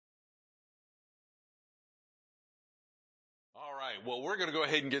right, well, we're going to go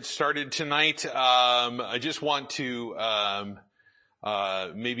ahead and get started tonight. I just want to,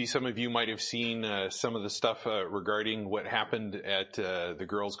 maybe some of you might have seen some of the stuff regarding what happened at the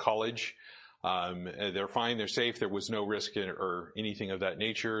girls' college. They're fine, they're safe, there was no risk or anything of that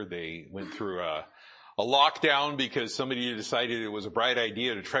nature. They went through a lockdown because somebody decided it was a bright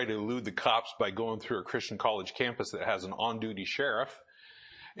idea to try to elude the cops by going through a Christian college campus that has an on-duty sheriff.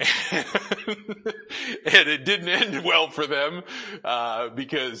 And it didn't end well for them,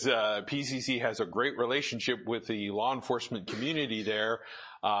 because, PCC has a great relationship with the law enforcement community there.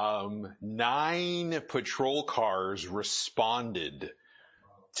 9 patrol cars responded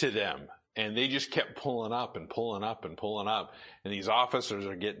to them. And they just kept pulling up and pulling up and pulling up. And these officers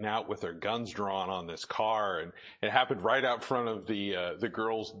are getting out with their guns drawn on this car. And it happened right out front of the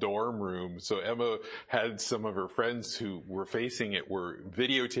girls' dorm room. So Emma had some of her friends who were facing it were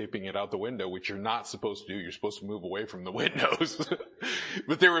videotaping it out the window, which you're not supposed to do. You're supposed to move away from the windows.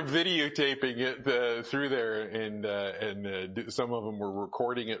 But they were videotaping it through there. And some of them were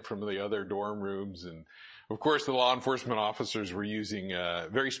recording it from the other dorm rooms. And of course, the law enforcement officers were using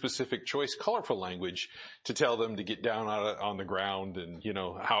very specific choice, colorful language to tell them to get down on the ground and, you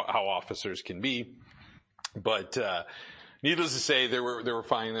know, how officers can be. But needless to say, they were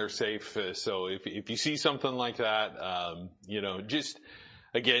fine, they're safe. So if you see something like that, you know, just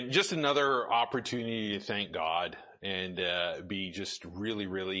another opportunity to thank God and be just really,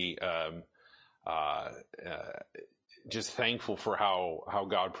 really just thankful for how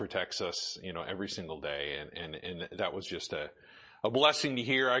God protects us, you know, every single day. And that was just a blessing to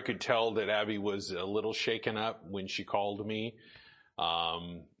hear. I could tell that Abby was a little shaken up when she called me.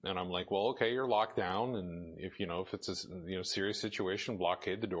 And I'm like, well, okay, you're locked down. And if it's a, serious situation,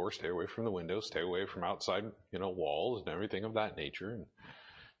 blockade the door, stay away from the windows, stay away from outside, walls and everything of that nature. And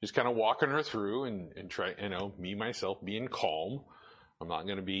just kind of walking her through and try, me, myself being calm. I'm not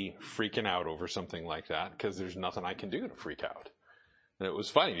going to be freaking out over something like that because there's nothing I can do to freak out. And it was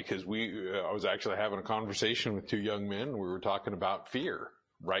funny because I was actually having a conversation with 2 young men. We were talking about fear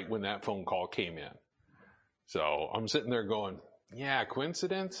right when that phone call came in. So I'm sitting there going, yeah,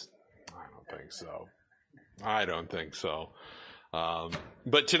 coincidence? I don't think so.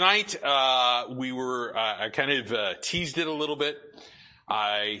 But tonight, I kind of teased it a little bit.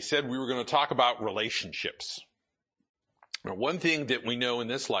 I said we were going to talk about relationships. Now, one thing that we know in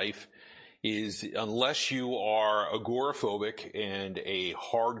this life is unless you are agoraphobic and a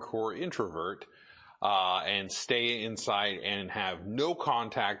hardcore introvert, and stay inside and have no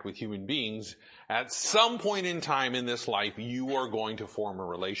contact with human beings, at some point in time in this life, you are going to form a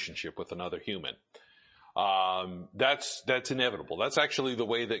relationship with another human. That's inevitable. That's actually the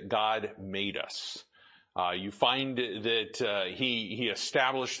way that God made us. You find that, he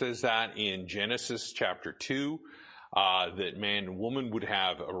establishes that in Genesis chapter 2. That man and woman would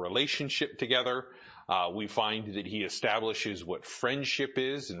have a relationship together. We find that he establishes what friendship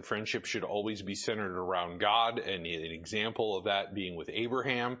is, and friendship should always be centered around God, and an example of that being with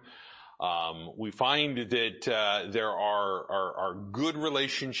Abraham. We find that there are good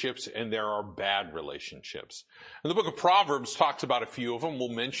relationships and there are bad relationships. And the book of Proverbs talks about a few of them. We'll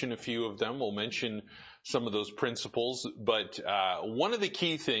mention a few of them. We'll mention some of those principles. But one of the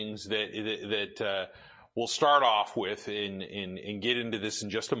key things that we'll start off with and get into this in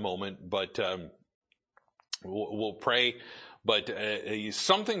just a moment, but we'll pray. But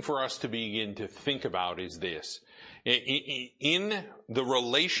something for us to begin to think about is this. In the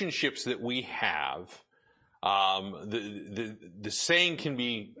relationships that we have, the saying can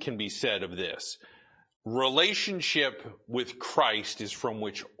be said of this. Relationship with Christ is from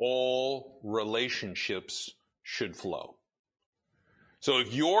which all relationships should flow. So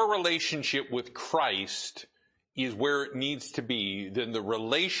if your relationship with Christ is where it needs to be, then the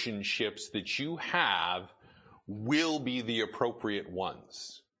relationships that you have will be the appropriate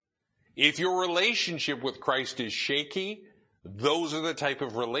ones. If your relationship with Christ is shaky, those are the type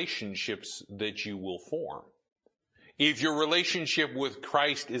of relationships that you will form. If your relationship with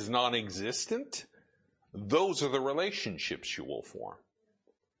Christ is non-existent, those are the relationships you will form.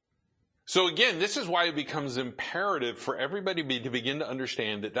 So again, this is why it becomes imperative for everybody to begin to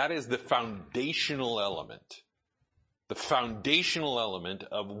understand that is the foundational element. The foundational element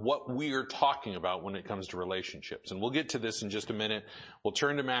of what we are talking about when it comes to relationships. And we'll get to this in just a minute. We'll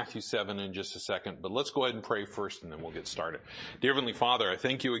turn to Matthew 7 in just a second, but let's go ahead and pray first and then we'll get started. Dear Heavenly Father, I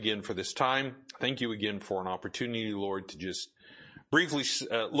thank you again for this time. Thank you again for an opportunity, Lord, to just briefly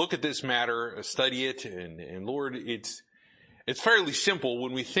look at this matter, study it, and Lord, it's fairly simple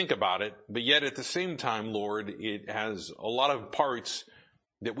when we think about it, but yet at the same time, Lord, it has a lot of parts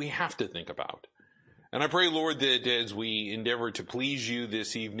that we have to think about. And I pray, Lord, that as we endeavor to please you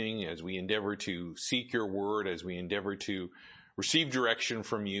this evening, as we endeavor to seek your word, as we endeavor to receive direction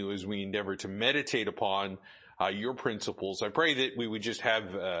from you, as we endeavor to meditate upon your principles, I pray that we would just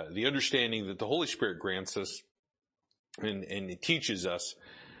have the understanding that the Holy Spirit grants us and it teaches us,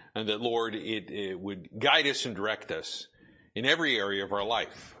 and that, Lord, it would guide us and direct us in every area of our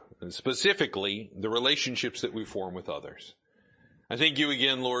life, and specifically the relationships that we form with others. I thank you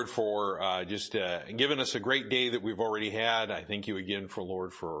again, Lord, for just giving us a great day that we've already had. I thank you again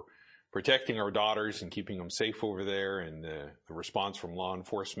Lord, for protecting our daughters and keeping them safe over there, and the response from law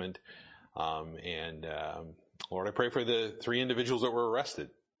enforcement. Lord, I pray for the 3 individuals that were arrested.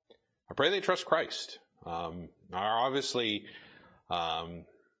 I pray they trust Christ. Obviously,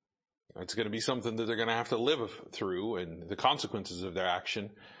 it's going to be something that they're going to have to live through, and the consequences of their action.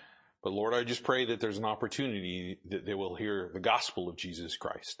 But Lord, I just pray that there's an opportunity that they will hear the gospel of Jesus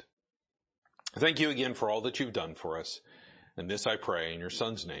Christ. Thank you again for all that you've done for us. And this I pray in your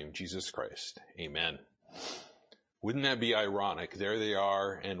Son's name, Jesus Christ. Amen. Wouldn't that be ironic? There they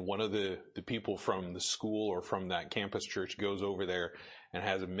are, and one of the people from the school or from that campus church goes over there and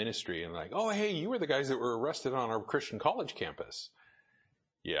has a ministry, and like, oh, hey, you were the guys that were arrested on our Christian college campus.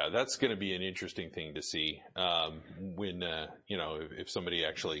 Yeah, that's going to be an interesting thing to see when, if somebody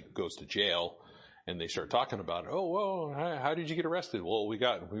actually goes to jail and they start talking about, oh, well, how did you get arrested? Well, we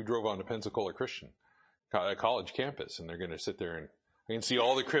drove on to Pensacola Christian college campus, and they're going to sit there, and I can see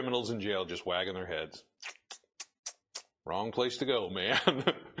all the criminals in jail just wagging their heads. Wrong place to go, man.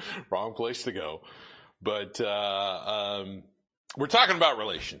 Wrong place to go. But we're talking about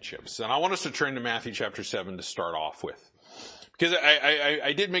relationships, and I want us to turn to Matthew chapter 7 to start off with. Because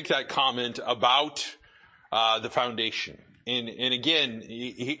I did make that comment about the foundation. And again,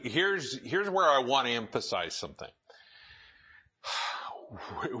 here's where I want to emphasize something.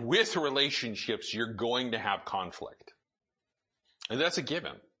 With relationships, you're going to have conflict. And that's a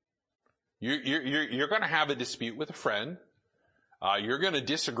given. You're going to have a dispute with a friend. You're going to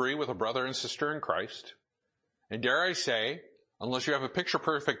disagree with a brother and sister in Christ. And dare I say, unless you have a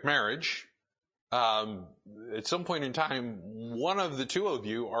picture-perfect marriage, at some point in time, one of the two of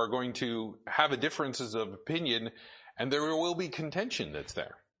you are going to have a differences of opinion, and there will be contention that's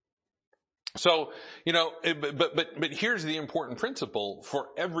there. So, but here's the important principle for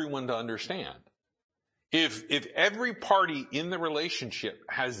everyone to understand. If every party in the relationship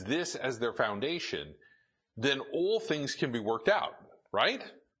has this as their foundation, then all things can be worked out, right?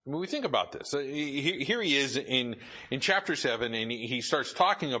 I mean, we think about this. Here he is in chapter 7, and he starts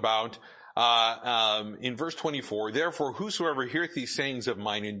talking about in verse 24, therefore whosoever heareth these sayings of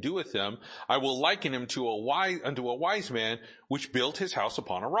mine and doeth them, I will liken him unto a wise man which built his house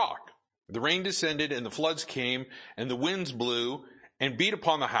upon a rock. The rain descended, and the floods came, and the winds blew and beat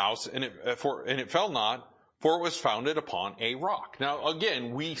upon the house, and it fell not, for it was founded upon a rock. Now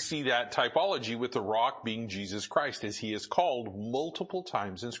again, we see that typology with the rock being Jesus Christ, as he is called multiple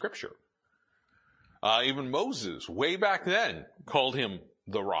times in Scripture. Even Moses, way back then, called him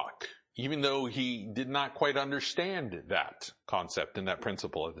the rock, even though he did not quite understand that concept and that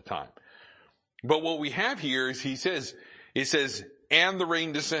principle at the time. But what we have here is it says, and the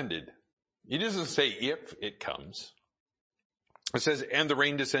rain descended. It doesn't say if it comes. It says, and the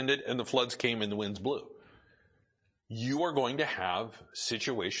rain descended, and the floods came, and the winds blew. You are going to have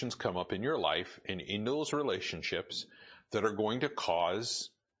situations come up in your life and in those relationships that are going to cause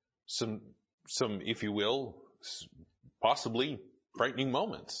some, if you will, possibly frightening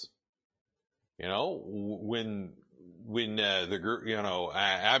moments. When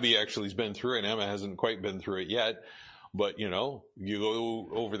Abby actually has been through it, and Emma hasn't quite been through it yet. But, you go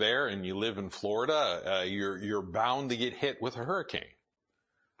over there and you live in Florida, you're bound to get hit with a hurricane.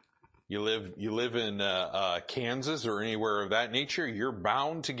 You live in Kansas or anywhere of that nature, you're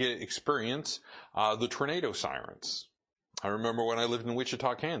bound to experience the tornado sirens. I remember when I lived in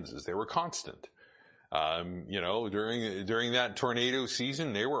Wichita, Kansas, they were constant. During that tornado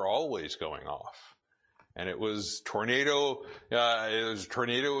season, they were always going off. And it was tornado,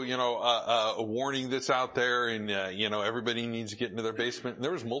 a warning that's out there, and, everybody needs to get into their basement. And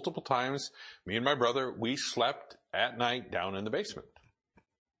there was multiple times, me and my brother, we slept at night down in the basement.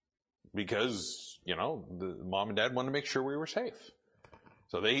 Because, the mom and dad wanted to make sure we were safe.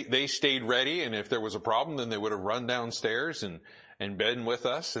 So they stayed ready, and if there was a problem, then they would have run downstairs and been with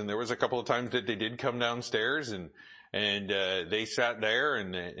us. And there was a couple of times that they did come downstairs, and they sat there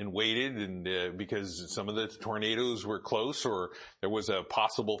and waited, and because some of the tornadoes were close, or there was a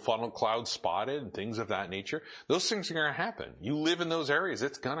possible funnel cloud spotted and things of that nature. Those things are going to happen. You live in those areas,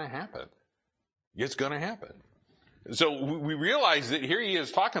 it's going to happen. It's going to happen. So we realize that here he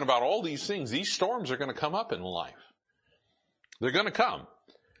is talking about all these things. These storms are going to come up in life. They're going to come.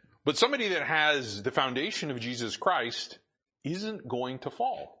 But somebody that has the foundation of Jesus Christ isn't going to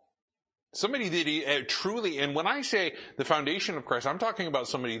fall. Somebody that truly, and when I say the foundation of Christ, I'm talking about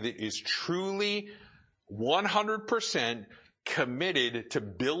somebody that is truly 100% committed to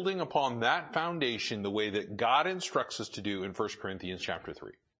building upon that foundation the way that God instructs us to do in 1 Corinthians chapter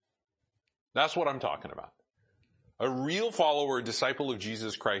 3. That's what I'm talking about. A real follower, a disciple of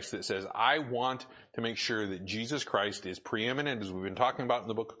Jesus Christ that says, I want to make sure that Jesus Christ is preeminent, as we've been talking about in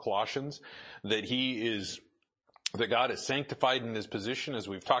the book of Colossians, that God is sanctified in his position, as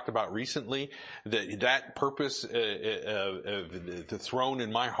we've talked about recently, that purpose of the throne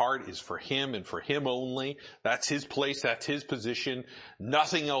in my heart is for him and for him only. That's his place, that's his position.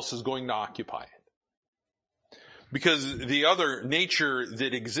 Nothing else is going to occupy it. Because the other nature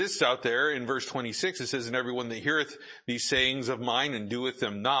that exists out there in verse 26, it says, and everyone that heareth these sayings of mine and doeth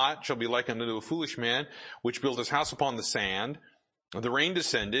them not shall be like unto a foolish man, which built his house upon the sand. And the rain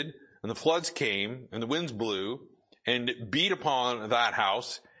descended, and the floods came, and the winds blew, and beat upon that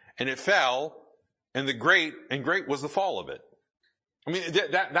house, and it fell, and great was the fall of it. I mean,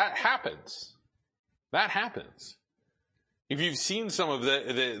 that happens. That happens. If you've seen some of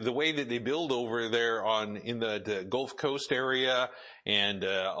the way that they build over there in the Gulf Coast area and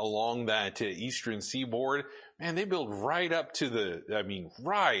along that eastern seaboard, man, they build right up to the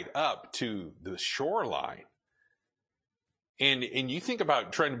shoreline. And you think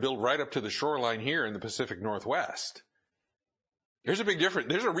about trying to build right up to the shoreline here in the Pacific Northwest. There's a big difference.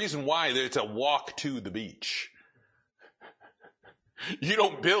 There's a reason why it's a walk to the beach. You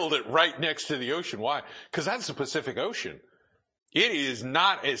don't build it right next to the ocean. Why? Because that's the Pacific Ocean. It is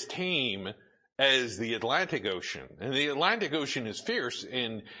not as tame as the Atlantic Ocean. And the Atlantic Ocean is fierce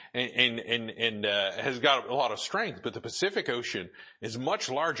and has got a lot of strength, but the Pacific Ocean is much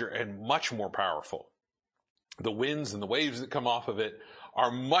larger and much more powerful. The winds and the waves that come off of it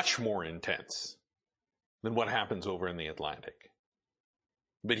are much more intense than what happens over in the Atlantic.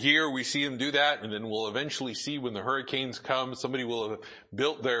 But here we see them do that, and then we'll eventually see when the hurricanes come, somebody will have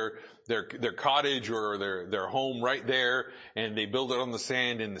built their cottage or their home right there, and they build it on the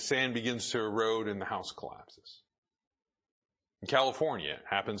sand, and the sand begins to erode, and the house collapses. In California, it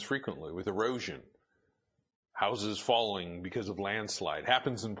happens frequently with erosion. Houses falling because of landslide.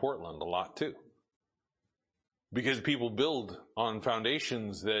 Happens in Portland a lot too. Because people build on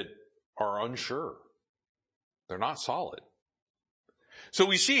foundations that are unsure. They're not solid. So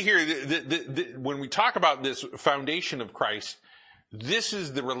we see here that when we talk about this foundation of Christ, this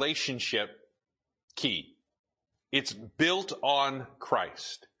is the relationship key. It's built on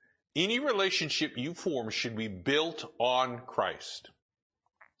Christ. Any relationship you form should be built on Christ.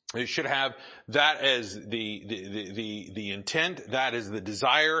 It should have that as the intent, that as the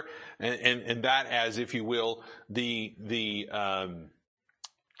desire, and that as, if you will, the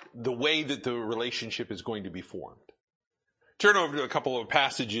way that the relationship is going to be formed. Turn over to a couple of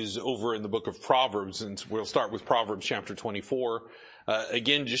passages over in the book of Proverbs, and we'll start with Proverbs chapter 24.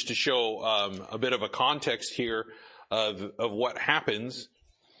 Again, just to show a bit of a context here of what happens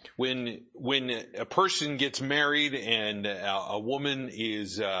when a person gets married and a woman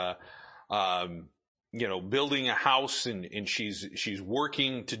is building a house and she's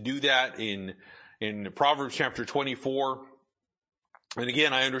working to do that in Proverbs chapter 24. And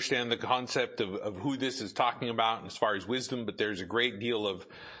again, I understand the concept of who this is talking about as far as wisdom, but there's a great deal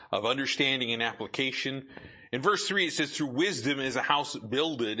of understanding and application. In verse 3, it says, through wisdom is a house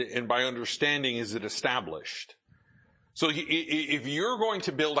builded, and by understanding is it established. So if you're going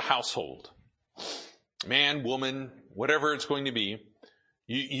to build a household, man, woman, whatever it's going to be,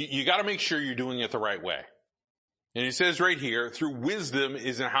 you got to make sure you're doing it the right way. And it says right here, through wisdom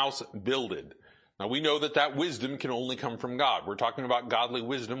is a house builded. Now we know that wisdom can only come from God. We're talking about godly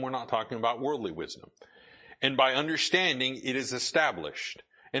wisdom. We're not talking about worldly wisdom. And by understanding, it is established.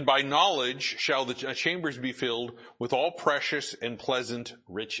 And by knowledge shall the chambers be filled with all precious and pleasant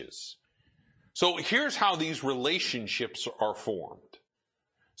riches. So here's how these relationships are formed.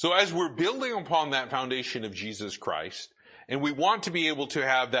 So as we're building upon that foundation of Jesus Christ, and we want to be able to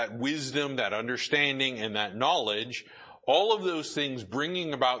have that wisdom, that understanding, and that knowledge, all of those things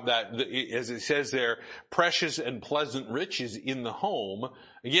bringing about that, as it says there, precious and pleasant riches in the home.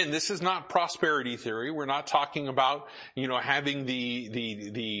 Again, this is not prosperity theory. We're not talking about, having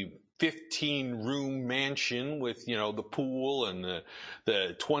the 15-room mansion with, the pool and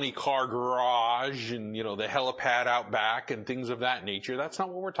the 20-car garage and, the helipad out back and things of that nature. That's not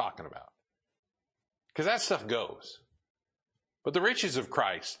what we're talking about. Because that stuff goes. But the riches of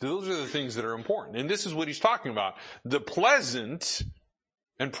Christ, those are the things that are important. And this is what he's talking about. The pleasant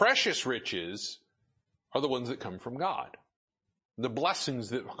and precious riches are the ones that come from God. The blessings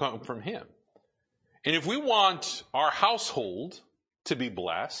that come from him. And if we want our household to be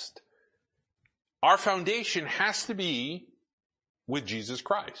blessed, our foundation has to be with Jesus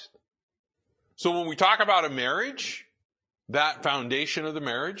Christ. So when we talk about a marriage, that foundation of the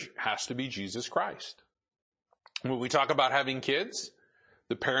marriage has to be Jesus Christ. When we talk about having kids,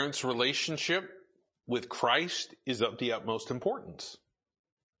 the parents' relationship with Christ is of the utmost importance.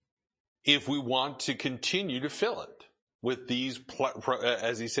 If we want to continue to fill it with these,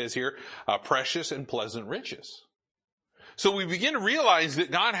 as he says here, precious and pleasant riches. So we begin to realize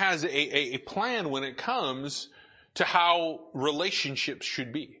that God has a plan when it comes to how relationships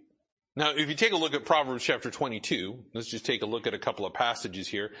should be. Now, if you take a look at Proverbs chapter 22, let's just take a look at a couple of passages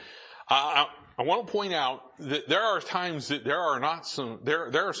here. I want to point out that there are times that there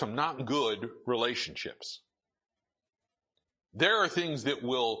are some not good relationships. There are things that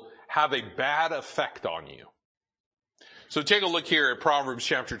will have a bad effect on you. So take a look here at Proverbs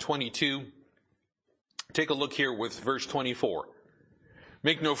chapter 22. Take a look here with verse 24.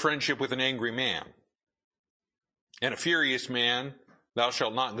 Make no friendship with an angry man, and a furious man thou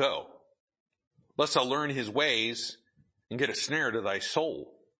shalt not go, lest thou learn his ways and get a snare to thy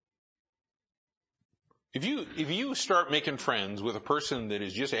soul. If you start making friends with a person that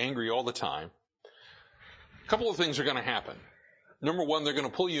is just angry all the time, a couple of things are going to happen. Number one, they're going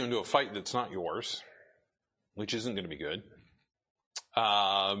to pull you into a fight that's not yours, which isn't going to be good.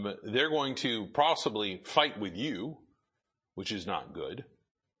 They're going to possibly fight with you, which is not good.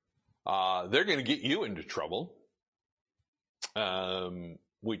 They're going to get you into trouble,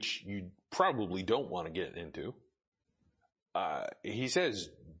 which you probably don't want to get into. He says,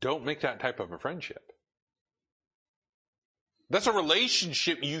 don't make that type of a friendship. That's a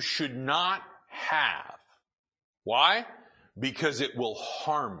relationship you should not have. Why? Because it will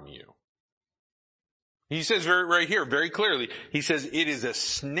harm you. He says right here, very clearly, he says it is a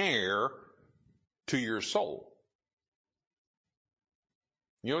snare to your soul.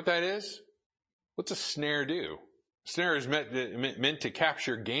 You know what that is? What's a snare do? A snare is meant to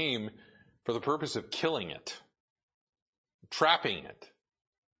capture game for the purpose of killing it, trapping it.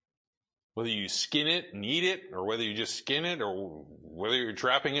 Whether you skin it and eat it, or whether you just skin it, or whether you're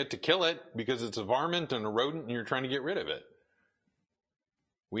trapping it to kill it because it's a varmint and a rodent and you're trying to get rid of it.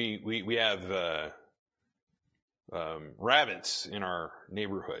 We have rabbits in our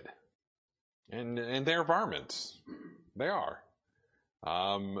neighborhood, and they're varmints. They are.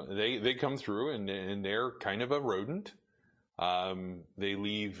 They come through and they're kind of a rodent. They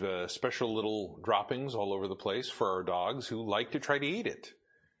leave special little droppings all over the place for our dogs who like to try to eat it.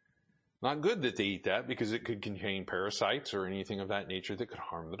 Not good that they eat that because it could contain parasites or anything of that nature that could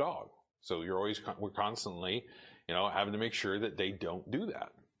harm the dog. So we're constantly, having to make sure that they don't do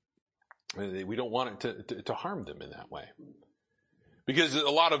that. We don't want it to harm them in that way. Because a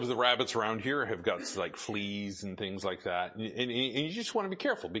lot of the rabbits around here have got like fleas and things like that. And you just want to be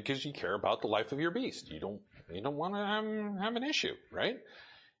careful because you care about the life of your beast. You don't want to have an issue, right?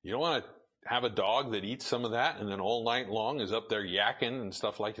 You don't want to have a dog that eats some of that and then all night long is up there yakking and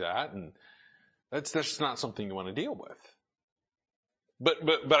stuff like that. And that's just not something you want to deal with.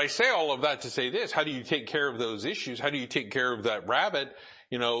 But I say all of that to say this: how do you take care of those issues? How do you take care of that rabbit?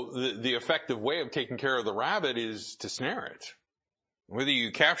 The effective way of taking care of the rabbit is to snare it. Whether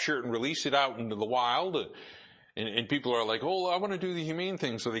you capture it and release it out into the wild, and people are like, oh, I want to do the humane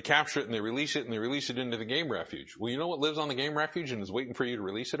thing, so they capture it and they release it into the game refuge. Well, you know what lives on the game refuge and is waiting for you to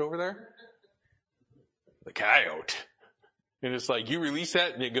release it over there? The coyote. And it's like, you release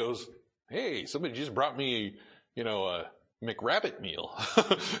that and it goes, hey, somebody just brought me, a McRabbit meal.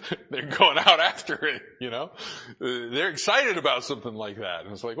 They're going out after it, They're excited about something like that.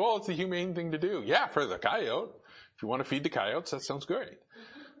 And it's like, well, it's a humane thing to do. Yeah, for the coyote. If you want to feed the coyotes, that sounds great.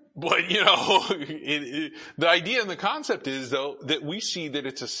 But, the idea and the concept is, though, that we see that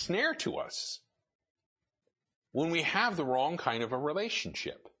it's a snare to us when we have the wrong kind of a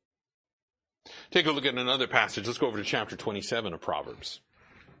relationship. Take a look at another passage. Let's go over to chapter 27 of Proverbs.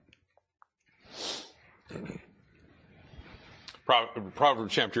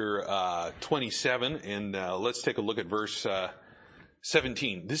 Proverbs chapter 27, and let's take a look at verse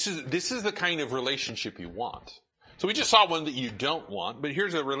 17. This is the kind of relationship you want. So we just saw one that you don't want, but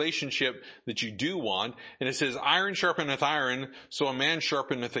here's a relationship that you do want, and it says, iron sharpeneth iron, so a man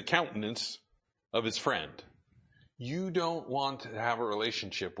sharpeneth the countenance of his friend. You don't want to have a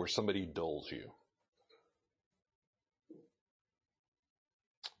relationship where somebody dulls you.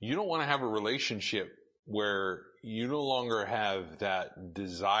 You don't want to have a relationship where you no longer have that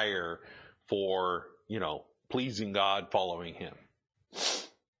desire for, pleasing God, following Him.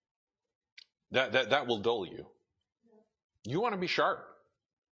 That will dull you. You want to be sharp.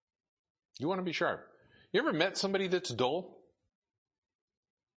 You want to be sharp. You ever met somebody that's dull?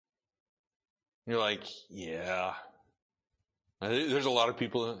 You're like, yeah. There's a lot of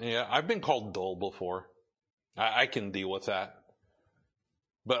people, I've been called dull before. I can deal with that.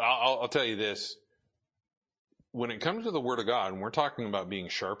 But I'll tell you this. When it comes to the Word of God, and we're talking about being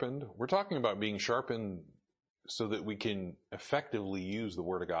sharpened, we're talking about being sharpened so that we can effectively use the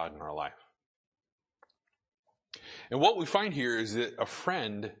Word of God in our life. And what we find here is that a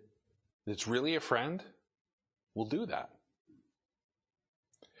friend that's really a friend will do that.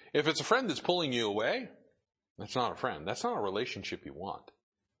 If it's a friend that's pulling you away, that's not a friend. That's not a relationship you want.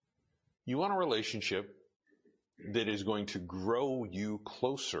 You want a relationship that is going to grow you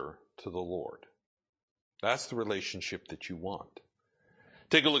closer to the Lord. That's the relationship that you want.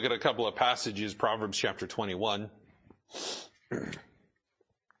 Take a look at a couple of passages, Proverbs chapter 21.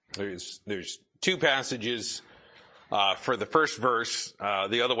 There's two passages for the first verse.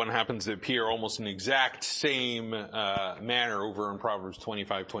 The other one happens to appear almost in the exact same manner over in Proverbs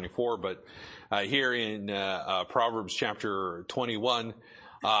 25:24. But here in Proverbs chapter 21,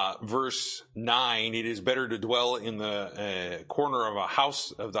 verse 9, it is better to dwell in the corner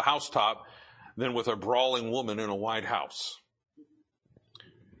of the housetop than with a brawling woman in a wide house.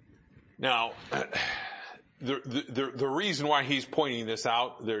 Now, the reason why he's pointing this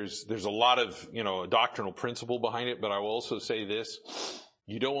out, there's a lot of, a doctrinal principle behind it, but I will also say this.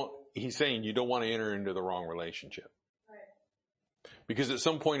 He's saying you don't want to enter into the wrong relationship. Right. Because at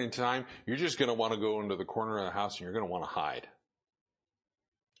some point in time, you're just going to want to go into the corner of the house and you're going to want to hide.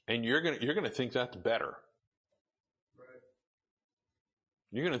 And you're going to think that's better. Right.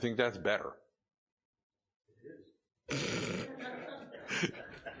 You're going to think that's better.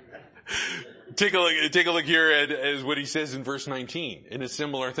 Take a look here at what he says in verse 19, in a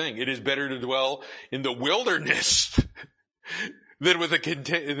similar thing. It is better to dwell in the wilderness than with a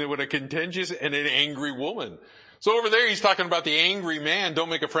contentious and an angry woman. So over there he's talking about the angry man, don't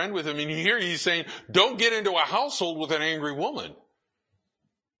make a friend with him. And here he's saying, don't get into a household with an angry woman.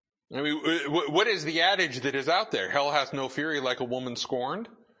 I mean, what is the adage that is out there? Hell hath no fury like a woman scorned.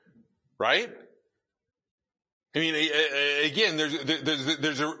 Right? I mean, again,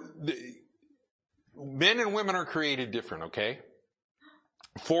 men and women are created different, okay?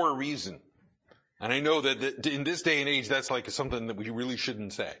 For a reason. And I know that in this day and age, that's like something that we really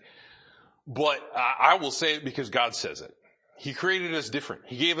shouldn't say. But I will say it because God says it. He created us different.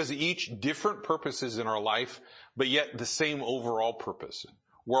 He gave us each different purposes in our life, but yet the same overall purpose.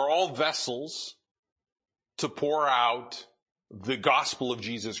 We're all vessels to pour out the gospel of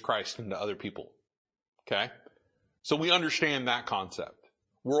Jesus Christ into other people. Okay? So we understand that concept.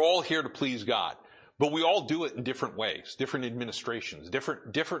 We're all here to please God. But we all do it in different ways, different administrations,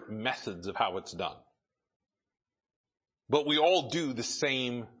 different methods of how it's done. But we all do the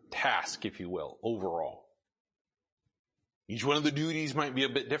same task, if you will, overall. Each one of the duties might be a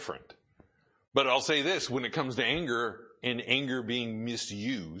bit different. But I'll say this, when it comes to anger and anger being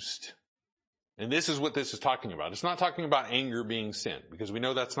misused, and this is what this is talking about. It's not talking about anger being sin, because we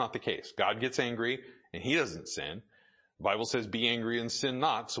know that's not the case. God gets angry and He doesn't sin. The Bible says be angry and sin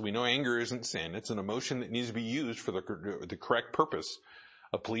not, so we know anger isn't sin. It's an emotion that needs to be used for the correct purpose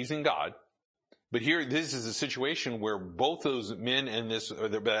of pleasing God. But here, this is a situation where both those men and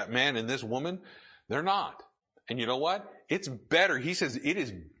that man and this woman, they're not. And you know what? It's better. He says it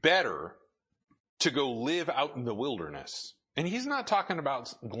is better to go live out in the wilderness. And he's not talking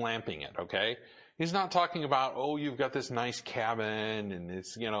about glamping it, okay? He's not talking about, oh, you've got this nice cabin and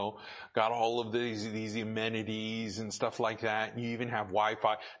it's, got all of these amenities and stuff like that. And you even have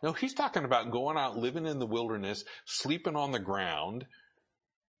Wi-Fi. No, he's talking about going out, living in the wilderness, sleeping on the ground,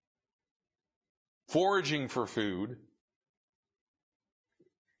 foraging for food,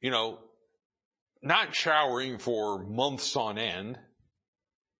 not showering for months on end.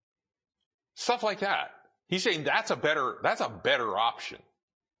 Stuff like that. He's saying that's a better option.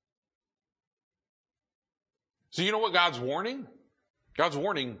 So you know what God's warning? God's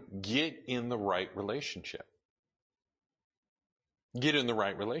warning, get in the right relationship. Get in the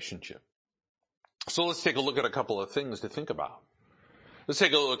right relationship. So let's take a look at a couple of things to think about. Let's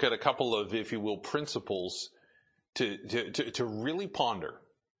take a look at a couple of, if you will, principles to really ponder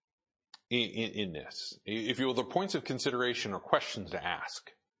in this. If you will, the points of consideration or questions to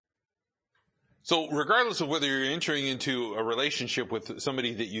ask. So regardless of whether you're entering into a relationship with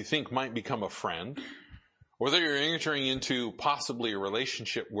somebody that you think might become a friend, or whether you're entering into possibly a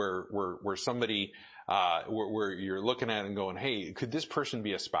relationship where somebody where you're looking at it and going, hey, could this person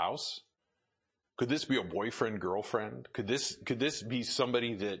be a spouse? Could this be a boyfriend, girlfriend? Could this be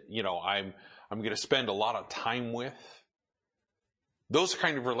somebody that, I'm going to spend a lot of time with? Those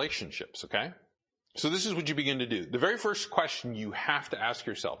kind of relationships, okay? So this is what you begin to do. The very first question you have to ask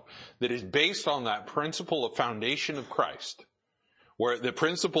yourself that is based on that principle of foundation of Christ, where the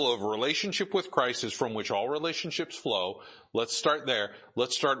principle of a relationship with Christ is from which all relationships flow. Let's start there.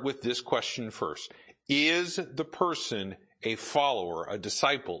 Let's start with this question first. Is the person a follower, a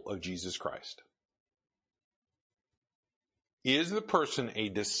disciple of Jesus Christ? Is the person a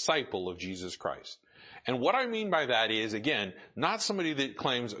disciple of Jesus Christ? And what I mean by that is, again, not somebody that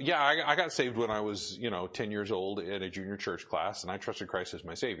claims, yeah, I got saved when I was, 10 years old in a junior church class, and I trusted Christ as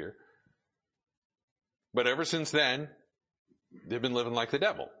my Savior. But ever since then, they've been living like the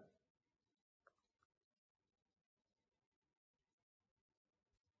devil.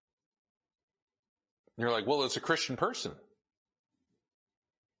 And you're like, well, it's a Christian person.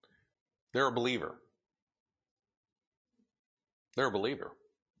 They're a believer. They're a believer.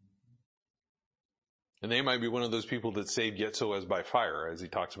 And they might be one of those people that's saved yet so as by fire, as he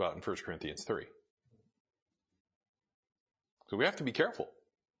talks about in 1 Corinthians 3. So we have to be careful.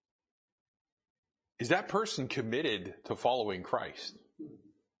 Is that person committed to following Christ?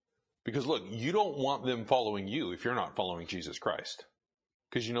 Because look, you don't want them following you if you're not following Jesus Christ.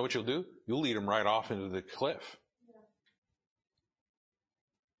 Because you know what you'll do? You'll lead them right off into the cliff.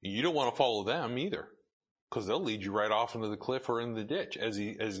 You don't want to follow them either. Because they'll lead you right off into the cliff or in the ditch. As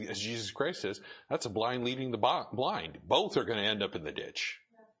Jesus Christ says, that's a blind leading the blind. Both are going to end up in the ditch.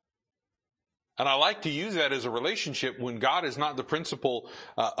 And I like to use that as a relationship when God is not the principal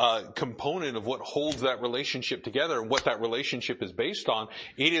component of what holds that relationship together and what that relationship is based on.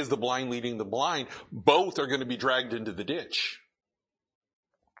 It is the blind leading the blind. Both are going to be dragged into the ditch.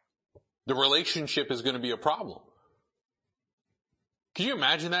 The relationship is going to be a problem. Can you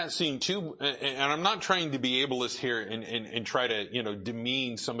imagine that, seeing two, and I'm not trying to be ableist here and try to,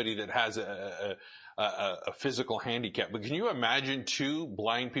 demean somebody that has a physical handicap, but can you imagine two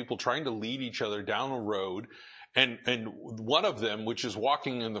blind people trying to lead each other down a road, and one of them, which is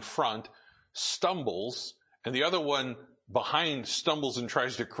walking in the front, stumbles, and the other one behind stumbles and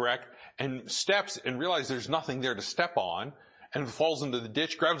tries to correct, and steps and realizes there's nothing there to step on, and falls into the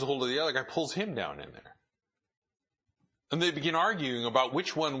ditch, grabs a hold of the other guy, pulls him down in there. And they begin arguing about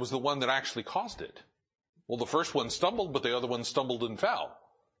which one was the one that actually caused it. Well, the first one stumbled, but the other one stumbled and fell.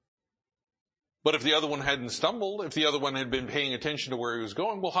 But if the other one hadn't stumbled, if the other one had been paying attention to where he was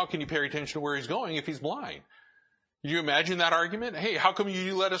going, well, how can he pay attention to where he's going if he's blind? Can you imagine that argument? Hey, how come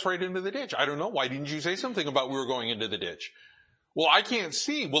you led us right into the ditch? I don't know. Why didn't you say something about we were going into the ditch? Well, I can't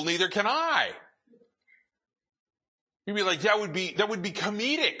see. Well, neither can I. You'd be like, that would be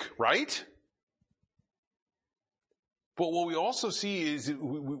comedic, right? But what we also see is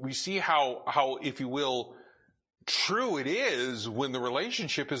we see how, if you will, true it is when the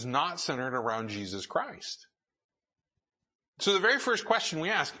relationship is not centered around Jesus Christ. So the very first question we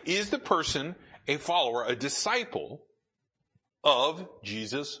ask, is the person a follower, a disciple of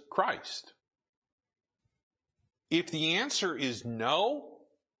Jesus Christ? If the answer is no,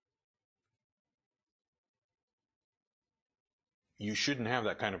 you shouldn't have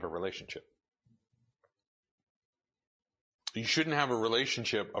that kind of a relationship. You shouldn't have a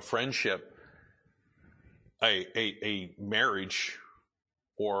relationship, a friendship, a marriage,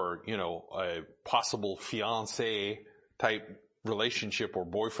 or, a possible fiancé type relationship or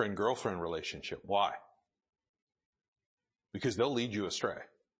boyfriend-girlfriend relationship. Why? Because they'll lead you astray.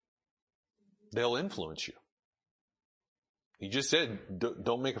 They'll influence you. He just said,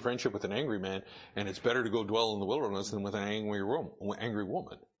 don't make a friendship with an angry man, and it's better to go dwell in the wilderness than with an angry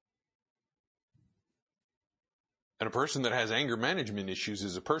woman. And a person that has anger management issues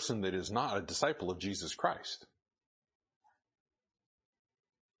is a person that is not a disciple of Jesus Christ.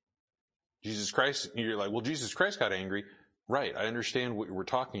 Jesus Christ, you're like, well, Jesus Christ got angry. Right, I understand what we're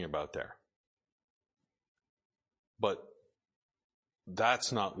talking about there. But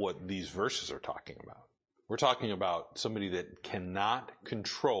that's not what these verses are talking about. We're talking about somebody that cannot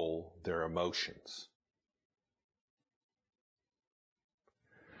control their emotions.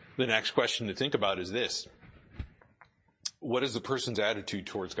 The next question to think about is this. What is the person's attitude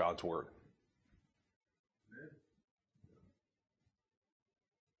towards God's word?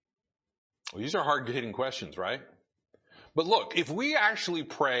 Well, these are hard-hitting questions, right? But look, if we actually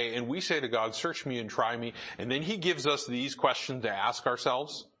pray and we say to God, search me and try me, and then he gives us these questions to ask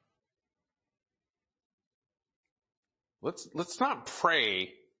ourselves, let's not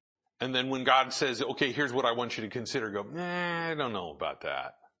pray and then when God says, okay, here's what I want you to consider, go, I don't know about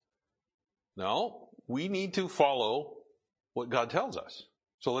that. No, we need to follow what God tells us.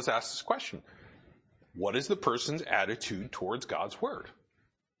 So let's ask this question. What is the person's attitude towards God's word?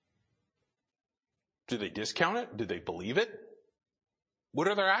 Do they discount it? Do they believe it? What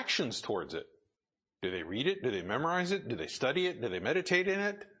are their actions towards it? Do they read it? Do they memorize it? Do they study it? Do they meditate in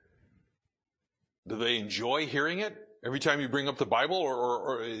it? Do they enjoy hearing it? Every time you bring up the Bible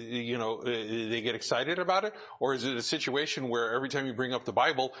or they get excited about it? Or is it a situation where every time you bring up the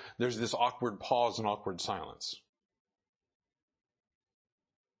Bible, there's this awkward pause and awkward silence?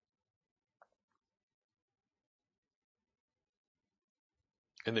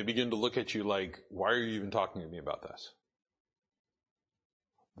 And they begin to look at you like, why are you even talking to me about this?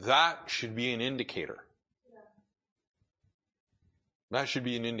 That should be an indicator. That should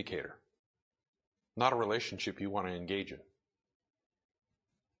be an indicator. Not a relationship you want to engage in.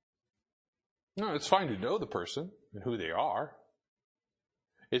 No, it's fine to know the person and who they are.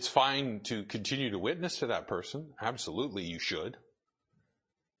 It's fine to continue to witness to that person. Absolutely, you should.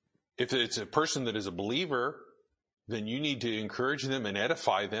 If it's a person that is a believer, then you need to encourage them and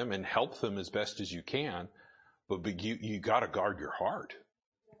edify them and help them as best as you can. But you got to guard your heart.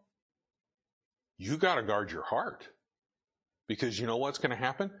 You got to guard your heart. Because you know what's going to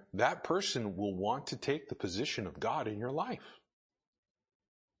happen? That person will want to take the position of God in your life.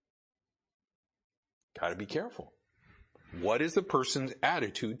 Got to be careful. What is the person's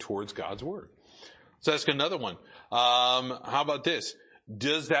attitude towards God's word? Let's ask another one. How about this?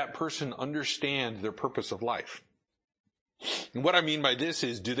 Does that person understand their purpose of life? And what I mean by this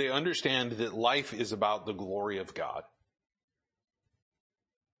is, do they understand that life is about the glory of God?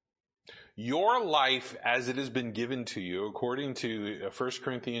 Your life as it has been given to you, according to 1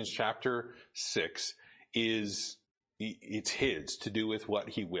 Corinthians chapter 6, it's his to do with what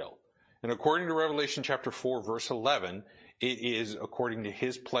he will. And according to Revelation chapter 4, verse 11, it is according to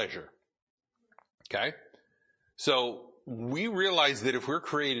his pleasure. Okay? So we realize that if we're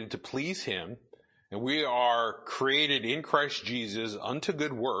created to please him, and we are created in Christ Jesus unto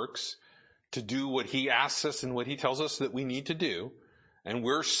good works to do what he asks us and what he tells us that we need to do, and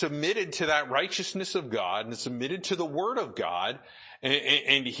we're submitted to that righteousness of God and submitted to the word of God,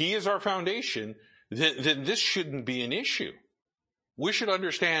 and he is our foundation, then this shouldn't be an issue. We should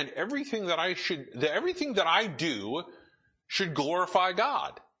understand everything that I do should glorify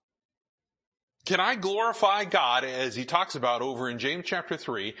God. Can I glorify God, as he talks about over in James chapter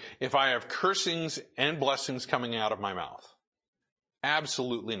 3, if I have cursings and blessings coming out of my mouth?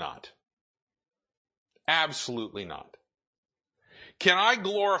 Absolutely not. Absolutely not. Can I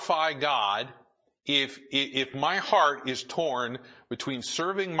glorify God if my heart is torn between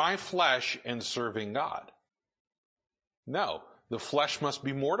serving my flesh and serving God? No. The flesh must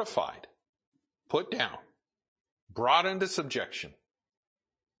be mortified, put down, brought into subjection.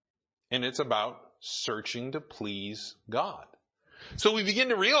 And it's about searching to please God. So we begin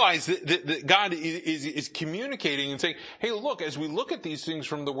to realize that God is communicating and saying, hey, look, as we look at these things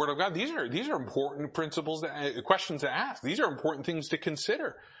from the Word of God, these are important principles, questions to ask. These are important things to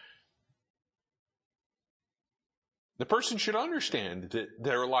consider. The person should understand that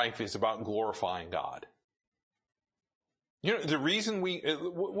their life is about glorifying God. You know,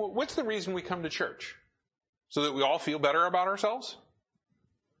 what's the reason we come to church? So that we all feel better about ourselves?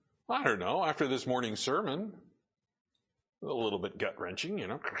 I don't know. After this morning's sermon, a little bit gut-wrenching, you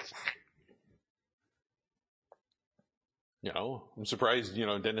know. You know, I'm surprised,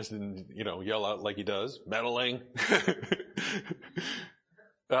 Dennis didn't, yell out like he does. Meddling.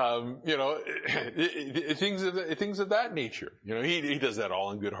 Things of that nature. He does that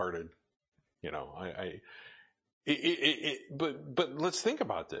all in good-hearted. But let's think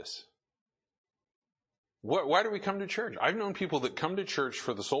about this. Why do we come to church? I've known people that come to church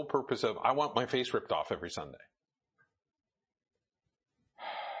for the sole purpose of, I want my face ripped off every Sunday.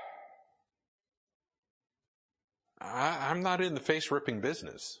 I'm not in the face ripping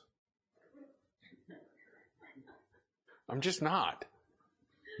business. I'm just not.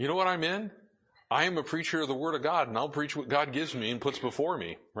 You know what I'm in? I am a preacher of the Word of God, and I'll preach what God gives me and puts before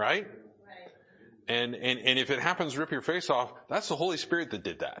me, right? And if it happens to rip your face off, that's the Holy Spirit that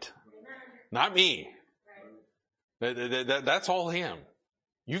did that. Not me. That's all him.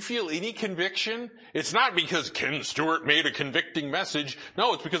 You feel any conviction? It's not because Ken Stewart made a convicting message.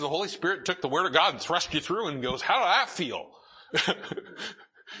 No, it's because the Holy Spirit took the Word of God and thrust you through and goes, how did that feel?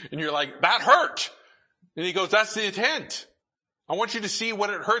 And you're like, that hurt. And he goes, that's the intent. I want you to see what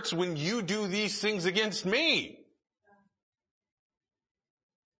it hurts when you do these things against me.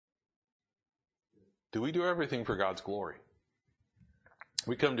 Do we do everything for God's glory?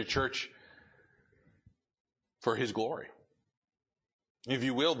 We come to church for his glory. If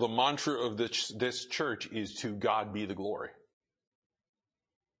you will, the mantra of this church is to God be the glory.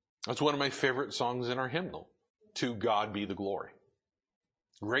 That's one of my favorite songs in our hymnal. To God be the glory.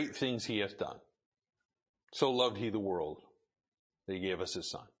 Great things he hath done. So loved he the world that he gave us his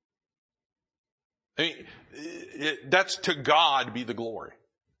son. I mean, that's to God be the glory.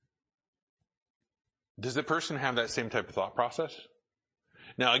 Does the person have that same type of thought process?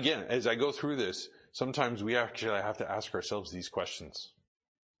 Now again, as I go through this, sometimes we actually have to ask ourselves these questions.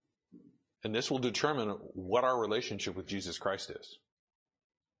 And this will determine what our relationship with Jesus Christ is.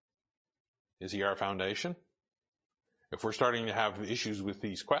 Is he our foundation? If we're starting to have issues with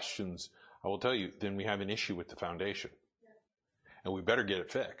these questions, I will tell you, then we have an issue with the foundation. And we better get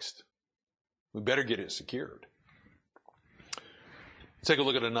it fixed. We better get it secured. Let's take a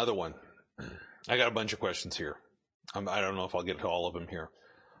look at another one. I got a bunch of questions here. I don't know if I'll get to all of them here.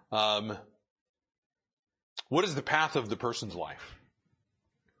 What is the path of the person's life?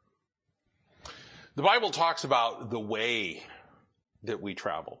 The Bible talks about the way that we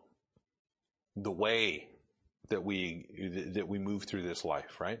travel. The way that we move through this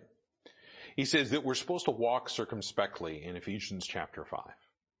life, right? He says that we're supposed to walk circumspectly in Ephesians chapter 5.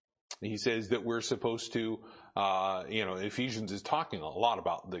 He says that we're supposed to, Ephesians is talking a lot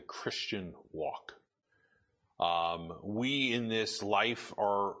about the Christian walk. We in this life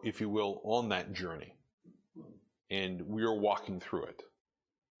are, if you will, on that journey. And we are walking through it.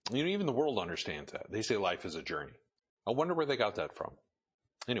 Even the world understands that. They say life is a journey. I wonder where they got that from.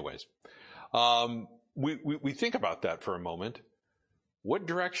 Anyways, we think about that for a moment. What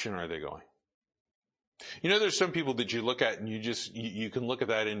direction are they going? There's some people that you look at and you can look at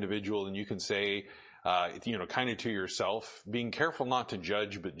that individual and you can say, kind of to yourself, being careful not to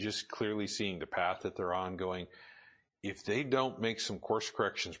judge, but just clearly seeing the path that they're on going, if they don't make some course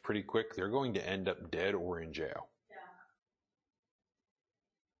corrections pretty quick, they're going to end up dead or in jail.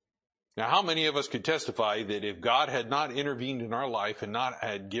 Now, how many of us could testify that if God had not intervened in our life and not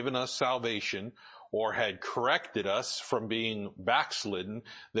had given us salvation or had corrected us from being backslidden,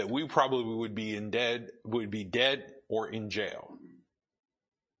 that we probably would be dead or in jail?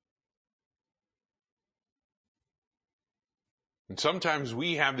 And sometimes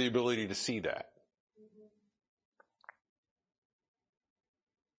we have the ability to see that.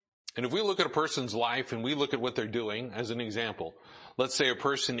 And if we look at a person's life and we look at what they're doing, as an example, let's say a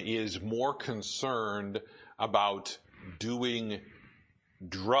person is more concerned about doing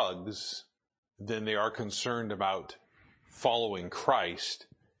drugs than they are concerned about following Christ,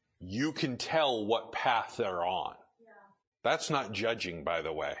 you can tell what path they're on. Yeah. That's not judging, by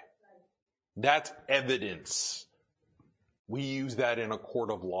the way. Right. That's evidence. We use that in a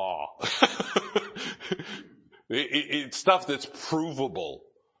court of law. It's stuff that's provable.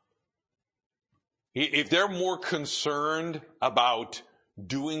 If they're more concerned about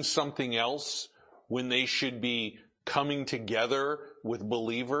doing something else when they should be coming together with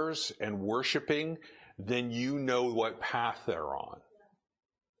believers and worshiping, then you know what path they're on.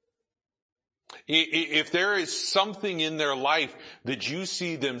 If there is something in their life that you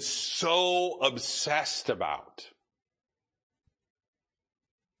see them so obsessed about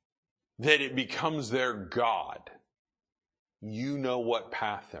that it becomes their God, you know what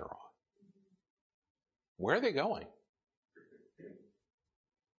path they're on. Where are they going?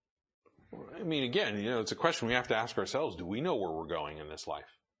 I mean, again, it's a question we have to ask ourselves. Do we know where we're going in this life?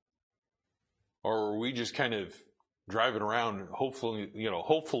 Or are we just kind of driving around,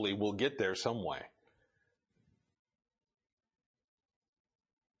 hopefully we'll get there some way?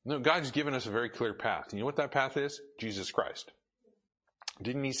 No, God's given us a very clear path. You know what that path is? Jesus Christ.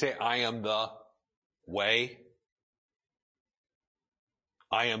 Didn't he say, I am the way?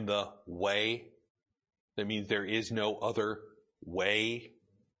 I am the way. That means there is no other way.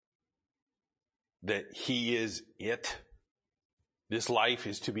 That he is it. This life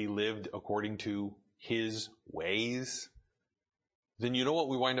is to be lived according to his ways. Then you know what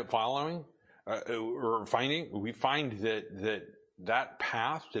we wind up following? Or finding? We find that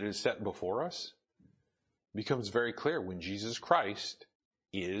path that is set before us becomes very clear when Jesus Christ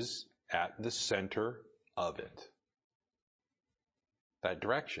is at the center of it. That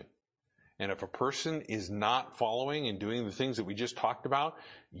direction. And if a person is not following and doing the things that we just talked about,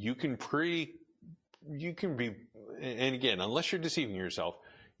 you can be, and again, unless you're deceiving yourself,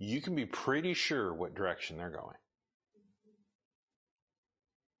 you can be pretty sure what direction they're going.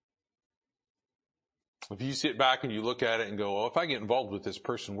 If you sit back and you look at it and go, if I get involved with this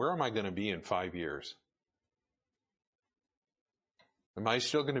person, where am I going to be in 5 years? Am I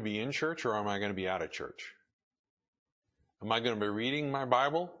still going to be in church or am I going to be out of church? Am I going to be reading my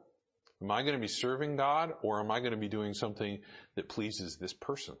Bible? Am I going to be serving God, or am I going to be doing something that pleases this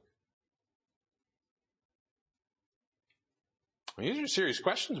person? These are serious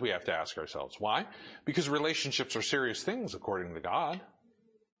questions we have to ask ourselves. Why? Because relationships are serious things according to God.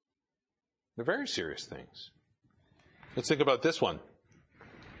 They're very serious things. Let's think about this one.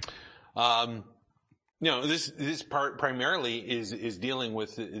 This part primarily is dealing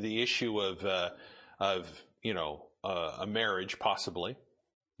with the issue of a marriage, possibly.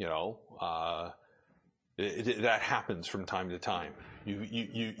 That happens from time to time.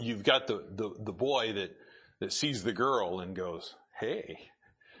 You've got the boy that sees the girl and goes, "Hey,"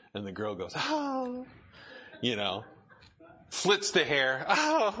 and the girl goes, "Oh," flits the hair,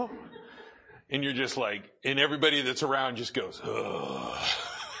 "Oh," and you're just like, and everybody that's around just goes, "Oh."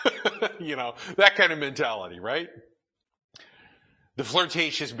 That kind of mentality, right? The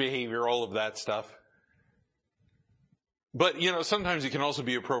flirtatious behavior, all of that stuff. But, sometimes it can also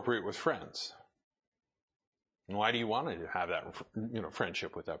be appropriate with friends. And why do you want to have that,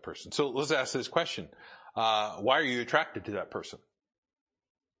 friendship with that person? So let's ask this question. Why are you attracted to that person?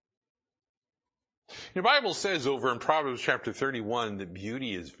 The Bible says over in Proverbs chapter 31 that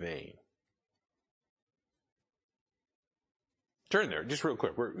beauty is vain. Turn there, just real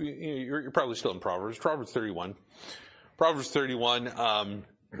quick. You're probably still in Proverbs. Proverbs 31. Proverbs 31,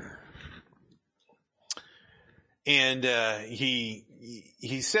 and he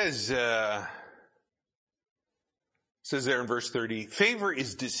says there in verse 30, favor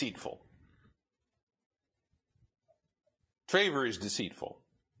is deceitful. Favor is deceitful.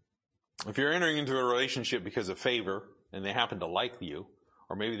 If you're entering into a relationship because of favor, and they happen to like you,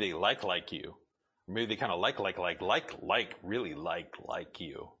 or maybe they like you, or maybe they kind of really like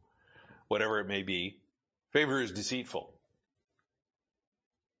you, whatever it may be, favor is deceitful.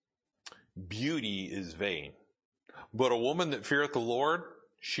 Beauty is vain. But a woman that feareth the Lord,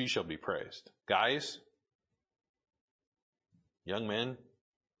 she shall be praised. Guys, young men,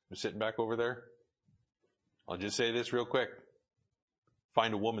 who's sitting back over there, I'll just say this real quick.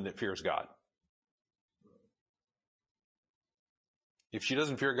 Find a woman that fears God. If she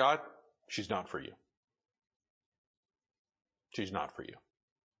doesn't fear God, she's not for you. She's not for you.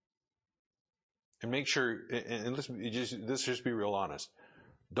 And make sure, and let's just be real honest.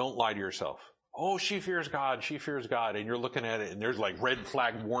 Don't lie to yourself. Oh, she fears God. And you're looking at it and there's like red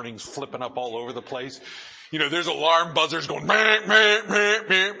flag warnings flipping up all over the place. There's alarm buzzers going, meh, meh, meh,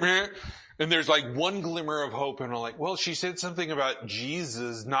 meh, meh. And there's like one glimmer of hope, and I'm like, well, she said something about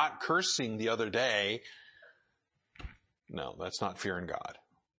Jesus not cursing the other day. No, that's not fearing God.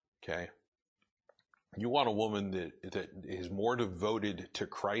 Okay? You want a woman that is more devoted to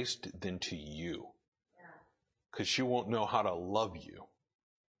Christ than to you. Because she won't know how to love you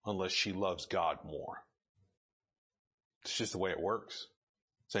unless she loves God more. It's just the way it works.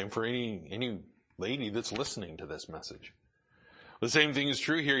 Same for any lady that's listening to this message. The same thing is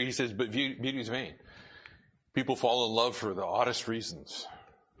true here. He says, but beauty is vain. People fall in love for the oddest reasons.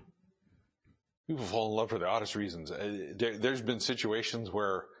 There's been situations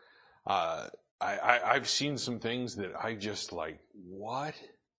where I've seen some things that I just like, what?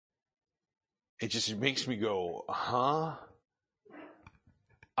 It just makes me go, huh?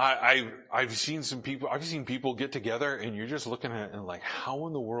 I've seen people get together and you're just looking at it and like, how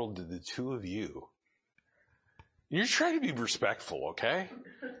in the world did the two of you? You're trying to be respectful, okay?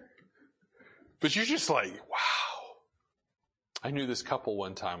 But you're just like, wow. I knew this couple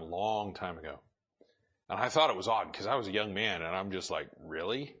one time, a long time ago. And I thought it was odd because I was a young man and I'm just like,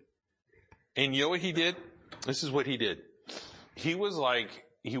 really? And you know what he did? This is what he did. He was like,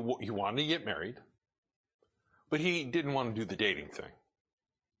 he wanted to get married, but he didn't want to do the dating thing.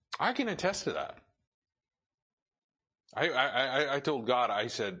 I can attest to that. I told God, I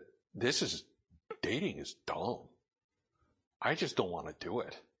said, dating is dumb. I just don't want to do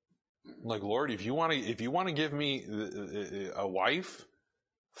it. I'm like, Lord, if you want to give me a wife,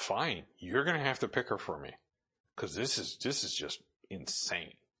 fine. You're going to have to pick her for me. Cause this is just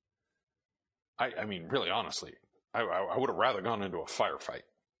insane. I mean, really honestly, I would have rather gone into a firefight,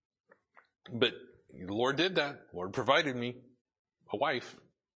 but the Lord did that. The Lord provided me a wife.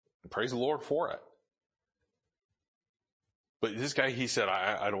 Praise the Lord for it. But this guy, he said,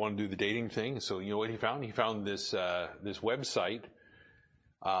 I don't want to do the dating thing. So you know what he found? He found this website,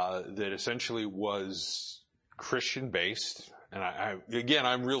 that essentially was Christian based. And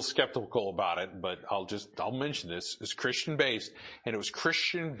I'm real skeptical about it, but I'll mention this. It's Christian based, and it was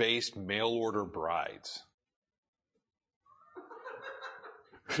Christian based mail order brides.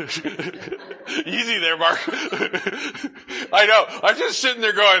 Easy there, Mark. I know. I'm just sitting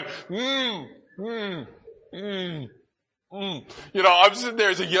there going, I'm sitting there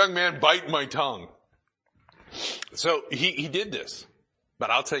as a young man biting my tongue. So he did this. But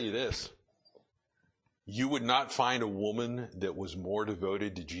I'll tell you this. You would not find a woman that was more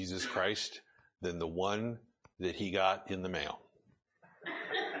devoted to Jesus Christ than the one that he got in the mail.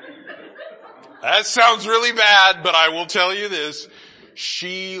 That sounds really bad, but I will tell you this.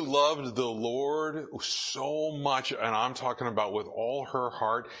 She loved the Lord so much, and I'm talking about with all her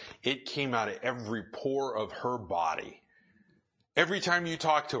heart. It came out of every pore of her body. Every time you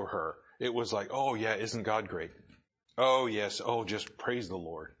talked to her, it was like, oh yeah, isn't God great? Oh yes, oh just praise the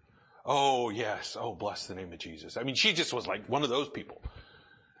Lord. Oh yes, oh bless the name of Jesus. I mean, she just was like one of those people.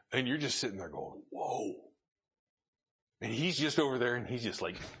 And you're just sitting there going, whoa. And he's just over there and he's just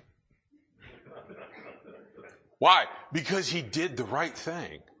like, why? Because he did the right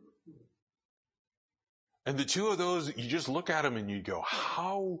thing. And the two of those, you just look at them and you go,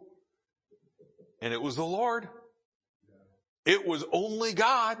 how? And it was the Lord. It was only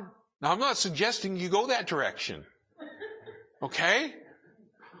God. Now I'm not suggesting you go that direction. Okay?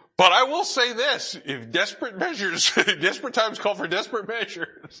 But I will say this, if desperate times call for desperate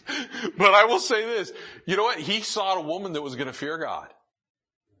measures. But I will say this, you know what? He sought a woman that was going to fear God.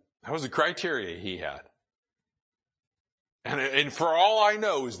 That was the criteria he had. And for all I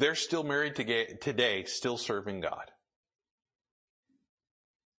know is they're still married today, still serving God.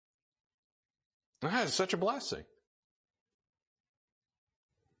 That is such a blessing.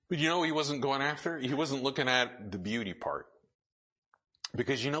 But he wasn't going after, he wasn't looking at the beauty part.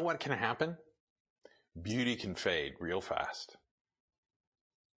 Because you know what can happen? Beauty can fade real fast.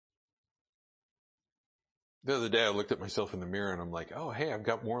 The other day I looked at myself in the mirror and I'm like, oh, hey, I've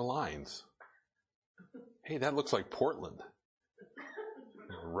got more lines. Hey, that looks like Portland.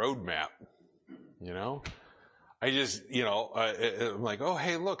 Road map. I just, I'm like, oh,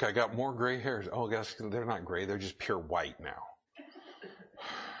 hey, look, I got more gray hairs. Oh, guess they're not gray. They're just pure white now.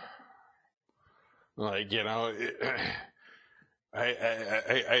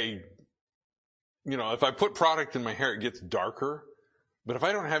 If I put product in my hair, it gets darker. But if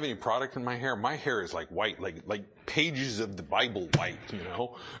I don't have any product in my hair is like white, like pages of the Bible white,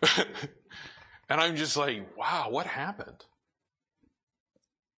 And I'm just like, wow, what happened?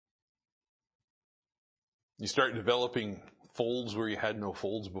 You start developing folds where you had no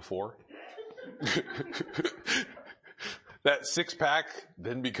folds before. That six-pack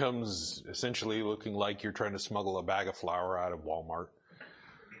then becomes essentially looking like you're trying to smuggle a bag of flour out of Walmart.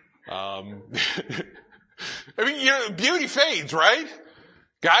 Beauty fades, right?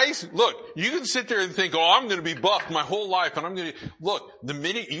 Guys, look, you can sit there and think, oh, I'm going to be buffed my whole life, and look, the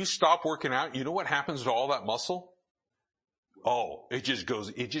minute you stop working out, you know what happens to all that muscle? Oh, it just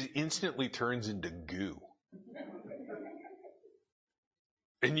instantly turns into goo.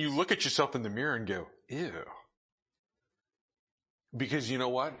 And you look at yourself in the mirror and go, ew. Because you know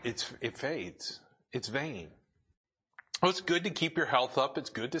what? It fades. It's vain. Oh, it's good to keep your health up.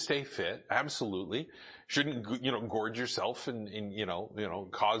 It's good to stay fit. Absolutely. Shouldn't, gorge yourself and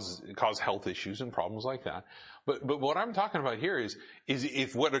cause health issues and problems like that. But what I'm talking about here is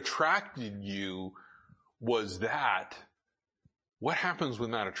if what attracted you was that, what happens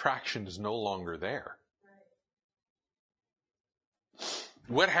when that attraction is no longer there?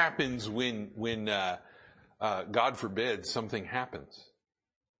 What happens when God forbid, something happens?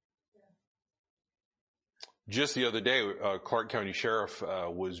 Just the other day, Clark County Sheriff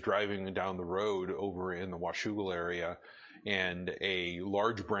was driving down the road over in the Washougal area, and a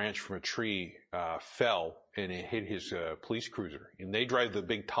large branch from a tree fell, and it hit his police cruiser. And they drive the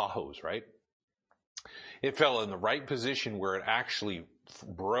big Tahoes, right? It fell in the right position where it actually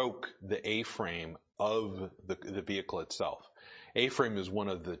broke the A-frame of the vehicle itself. A-frame is one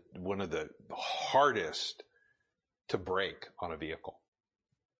of the hardest to break on a vehicle.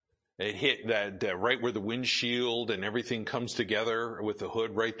 It hit that right where the windshield and everything comes together with the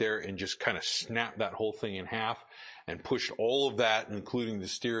hood right there, and just kind of snapped that whole thing in half and pushed all of that, including the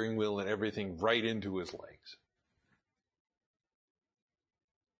steering wheel and everything, right into his legs.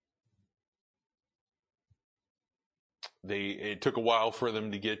 It took a while for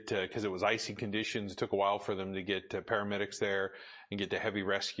them to get, because it was icy conditions, it took a while for them to get paramedics there and get to heavy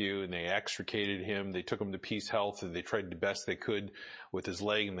rescue, and they extricated him. They took him to Peace Health, and they tried the best they could with his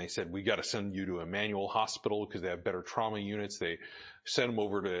leg, and they said, we got to send you to Emmanuel Hospital because they have better trauma units. They sent him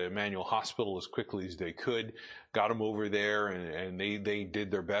over to Emmanuel Hospital as quickly as they could, got him over there, and they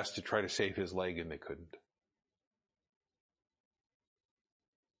did their best to try to save his leg, and they couldn't.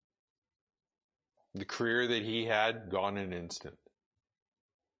 The career that he had, gone in an instant.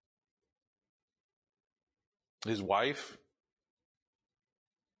 His wife,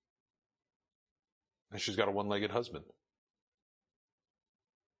 and she's got a one-legged husband.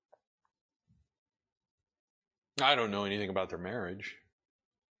 I don't know anything about their marriage.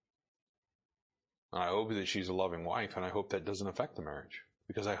 I hope that she's a loving wife, and I hope that doesn't affect the marriage,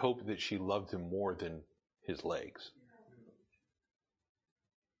 because I hope that she loved him more than his legs.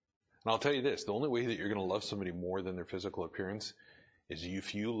 And I'll tell you this, the only way that you're going to love somebody more than their physical appearance is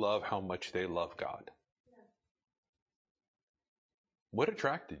if you love how much they love God. What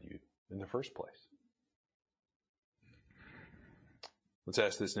attracted you in the first place? Let's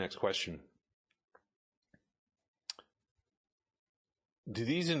ask this next question.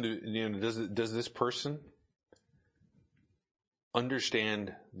 Does this person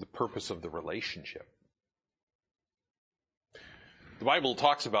understand the purpose of the relationship? The Bible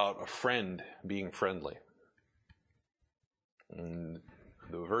talks about a friend being friendly. And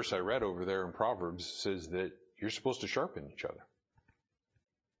the verse I read over there in Proverbs says that you're supposed to sharpen each other.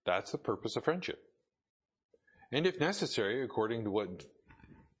 That's the purpose of friendship. And if necessary, according to what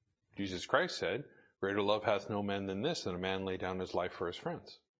Jesus Christ said, greater love hath no man than this, than a man lay down his life for his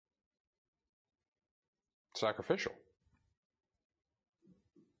friends. Sacrificial.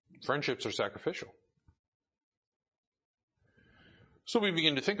 Friendships are sacrificial. So we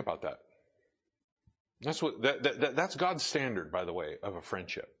begin to think about that. That's God's standard, by the way, of a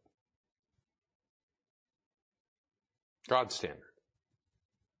friendship. God's standard.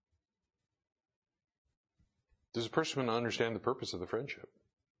 Does a person understand the purpose of the friendship?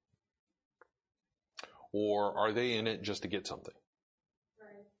 Or are they in it just to get something?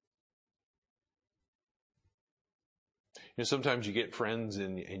 Right. Sometimes you get friends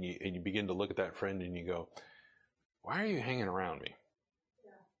and you begin to look at that friend and you go, why are you hanging around me?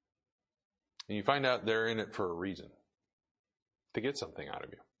 Yeah. And you find out they're in it for a reason. To get something out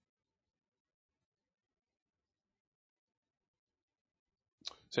of you.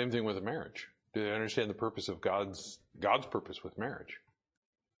 Same thing with a marriage. Do they understand the purpose of God's purpose with marriage?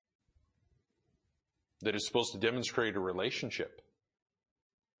 That is supposed to demonstrate a relationship.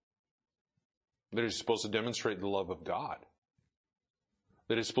 That is supposed to demonstrate the love of God.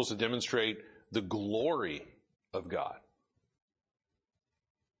 That is supposed to demonstrate the glory of God.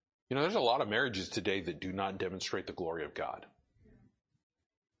 There's a lot of marriages today that do not demonstrate the glory of God.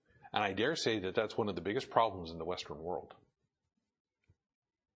 And I dare say that that's one of the biggest problems in the Western world.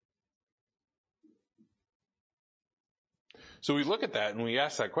 So we look at that and we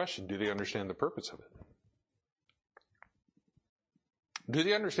ask that question, do they understand the purpose of it? Do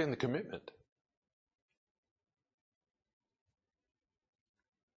they understand the commitment?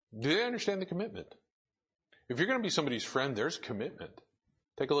 Do they understand the commitment? If you're going to be somebody's friend, there's commitment.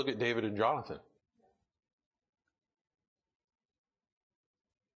 Take a look at David and Jonathan.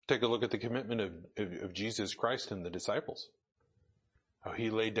 Take a look at the commitment of Jesus Christ and the disciples. How he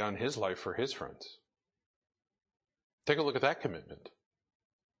laid down his life for his friends. Take a look at that commitment.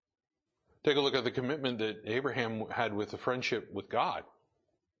 Take a look at the commitment that Abraham had with the friendship with God.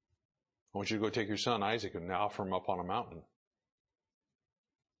 I want you to go take your son Isaac and offer him up on a mountain.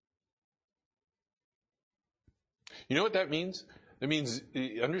 You know what that means? It means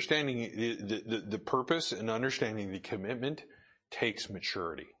understanding the purpose and understanding the commitment takes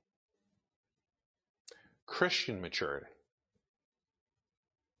maturity. Christian maturity.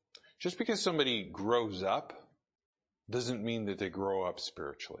 Just because somebody grows up doesn't mean that they grow up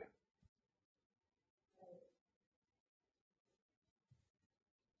spiritually.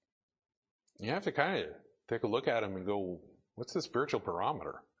 You have to kind of take a look at them and go, what's the spiritual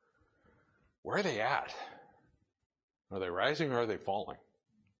barometer? Where are they at? Are they rising or are they falling?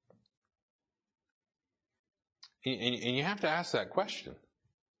 And you have to ask that question.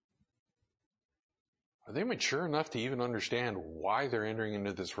 Are they mature enough to even understand why they're entering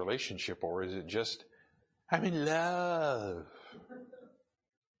into this relationship, or is it just, I'm in love?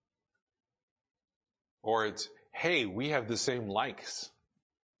 Or it's, hey, we have the same likes.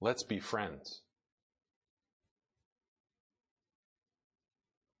 Let's be friends.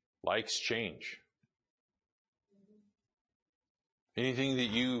 Likes change. Anything that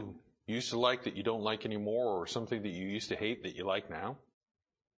you used to like that you don't like anymore, or something that you used to hate that you like now?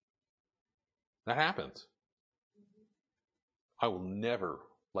 That happens. I will never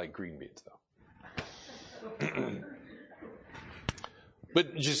like green beans, though.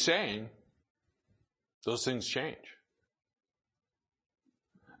 But just saying, those things change.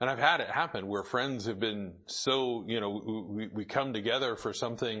 And I've had it happen where friends have been so, we come together for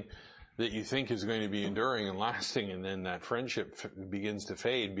something that you think is going to be enduring and lasting, and then that friendship begins to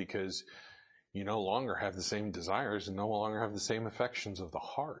fade because you no longer have the same desires and no longer have the same affections of the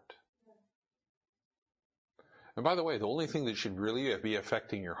heart. And by the way, the only thing that should really be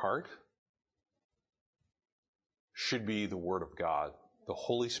affecting your heart should be the Word of God, the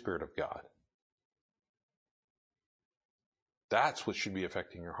Holy Spirit of God. That's what should be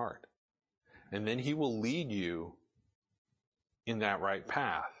affecting your heart. And then he will lead you in that right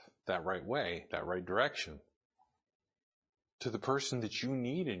path, that right way, that right direction to the person that you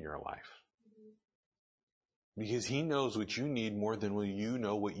need in your life. Because he knows what you need more than you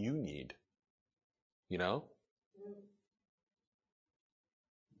know what you need. You know?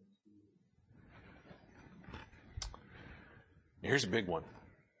 Here's a big one.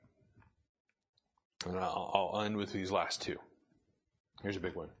 And I'll end with these last two. Here's a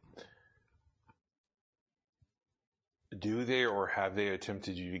big one. Do they or have they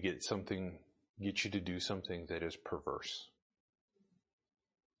attempted you to get you to do something that is perverse?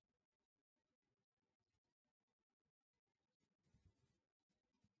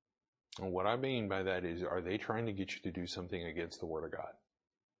 And what I mean by that is, are they trying to get you to do something against the Word of God?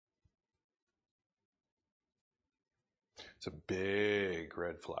 It's a big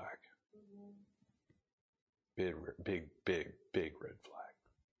red flag. Big red flag.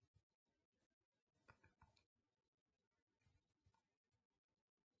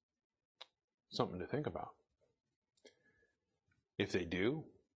 Something to think about. If they do,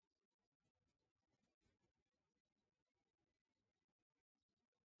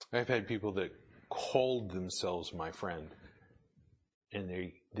 I've had people that called themselves my friend, and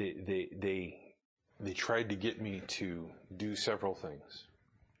they tried to get me to do several things.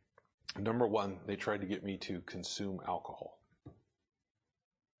 Number one, they tried to get me to consume alcohol.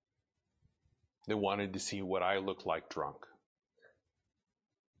 They wanted to see what I looked like drunk.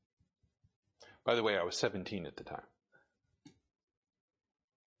 By the way, I was 17 at the time.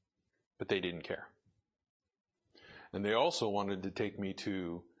 But they didn't care. And they also wanted to take me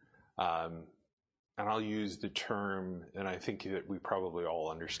to, and I'll use the term, and I think that we probably all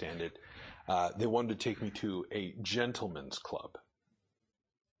understand it. They wanted to take me to a gentleman's club.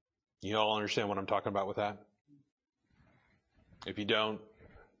 You all understand what I'm talking about with that? If you don't,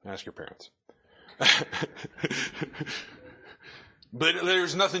 ask your parents. But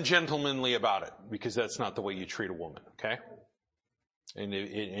there's nothing gentlemanly about it, because that's not the way you treat a woman, okay? And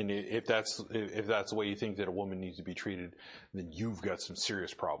if that's the way you think that a woman needs to be treated, then you've got some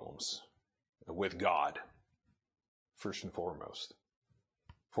serious problems with God, first and foremost.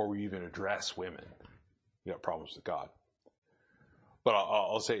 Before we even address women, you got problems with God. But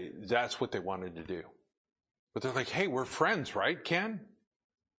I'll say that's what they wanted to do. But they're like, hey, we're friends, right, Ken?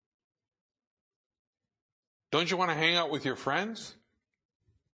 Don't you want to hang out with your friends?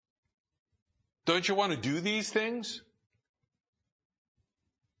 Don't you want to do these things?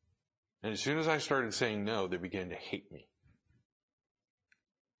 And as soon as I started saying no, they began to hate me.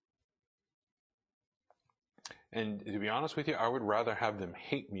 And to be honest with you, I would rather have them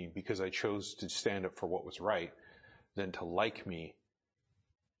hate me because I chose to stand up for what was right than to like me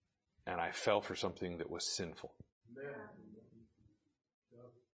and I fell for something that was sinful.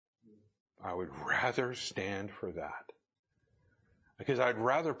 I would rather stand for that. Because I'd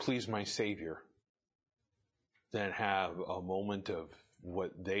rather please my Savior than have a moment of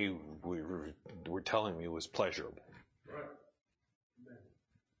what they were telling me was pleasurable. Right.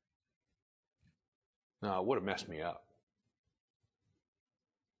 No, it would have messed me up.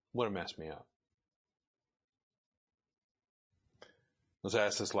 Would have messed me up. Let's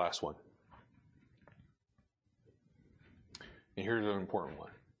ask this last one. And here's an important one.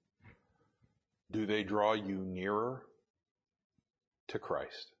 Do they draw you nearer to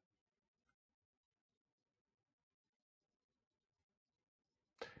Christ?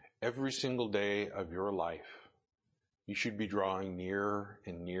 Every single day of your life, you should be drawing nearer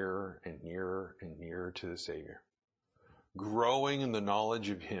and nearer and nearer and nearer to the Savior. Growing in the knowledge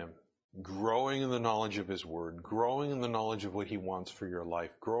of Him, growing in the knowledge of His Word, growing in the knowledge of what He wants for your life,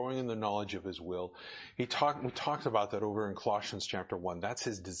 growing in the knowledge of His will. We talked about that over in Colossians chapter 1. That's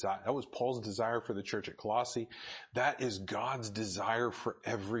His desire. That was Paul's desire for the church at Colossae. That is God's desire for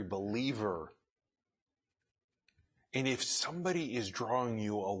every believer. And if somebody is drawing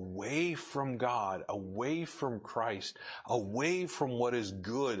you away from God, away from Christ, away from what is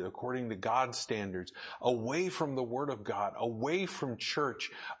good according to God's standards, away from the Word of God, away from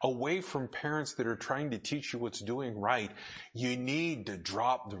church, away from parents that are trying to teach you what's doing right, you need to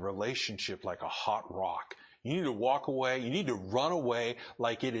drop the relationship like a hot rock. You need to walk away. You need to run away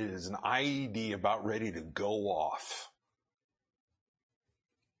like it is an IED about ready to go off.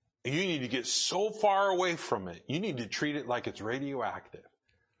 You need to get so far away from it. You need to treat it like it's radioactive.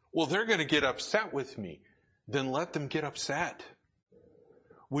 Well, they're going to get upset with me. Then let them get upset.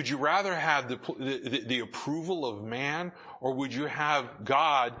 Would you rather have the approval of man, or would you have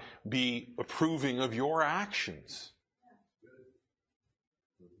God be approving of your actions?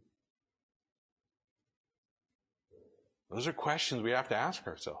 Those are questions we have to ask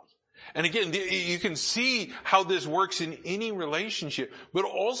ourselves. And again, you can see how this works in any relationship, but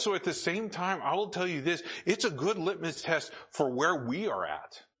also at the same time, I will tell you this, it's a good litmus test for where we are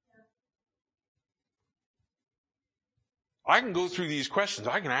at. I can go through these questions.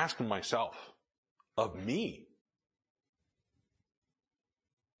 I can ask them myself of me.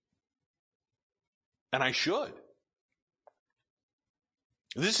 And I should.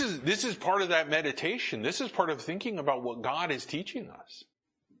 This is part of that meditation. This is part of thinking about what God is teaching us.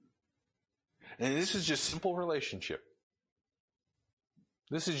 And this is just simple relationship.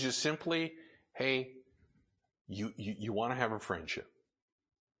 This is just simply, hey, you want to have a friendship.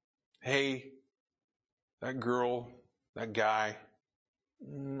 Hey, that girl, that guy,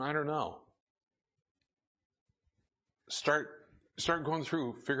 I don't know. Start going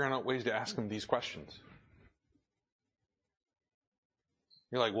through, figuring out ways to ask them these questions.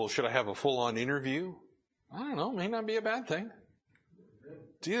 You're like, well, should I have a full-on interview? I don't know, may not be a bad thing.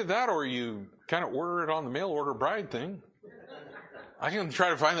 It's either that or you kind of order it on the mail order bride thing. I can try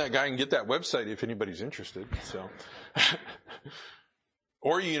to find that guy and get that website if anybody's interested. So,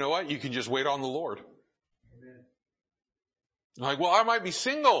 or you know what? You can just wait on the Lord. Amen. Like, well, I might be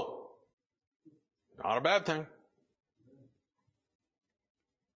single. Not a bad thing.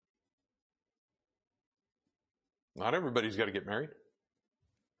 Not everybody's got to get married.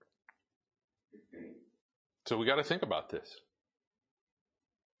 So we got to think about this.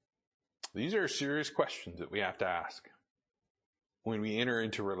 These are serious questions that we have to ask when we enter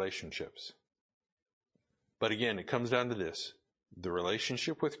into relationships. But again, it comes down to this. The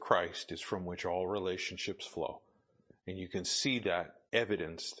relationship with Christ is from which all relationships flow. And you can see that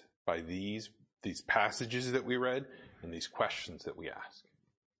evidenced by these passages that we read and these questions that we ask.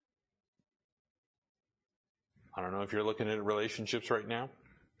 I don't know if you're looking at relationships right now.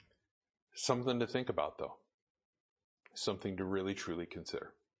 Something to think about, though. Something to really, truly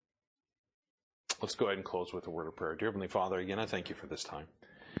consider. Let's go ahead and close with a word of prayer. Dear Heavenly Father, again, I thank you for this time.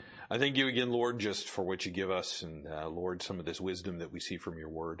 I thank you again, Lord, just for what you give us and, Lord, some of this wisdom that we see from your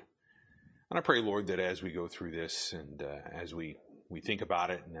word. And I pray, Lord, that as we go through this and as we think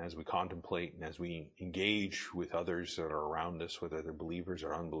about it and as we contemplate and as we engage with others that are around us, whether they're believers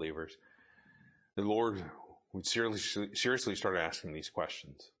or unbelievers, that, Lord, we'd seriously start asking these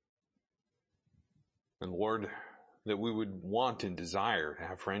questions. And, Lord, that we would want and desire to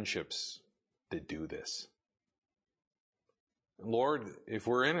have friendships that do this. Lord, if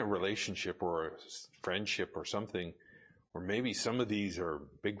we're in a relationship or a friendship or something, or maybe some of these are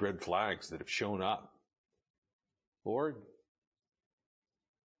big red flags that have shown up, Lord,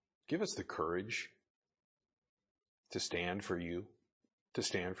 give us the courage to stand for you, to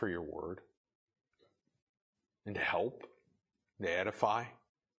stand for your word, and to help, to edify,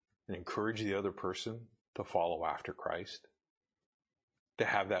 and encourage the other person to follow after Christ, to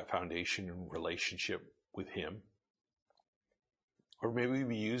have that foundation and relationship with him. Or maybe we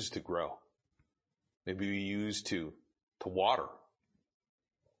be used to grow. Maybe we used to water.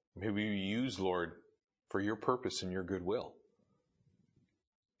 Maybe we use, Lord, for your purpose and your goodwill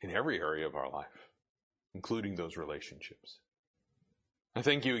in every area of our life, including those relationships. I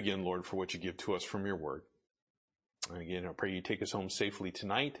thank you again, Lord, for what you give to us from your word. And again, I pray you take us home safely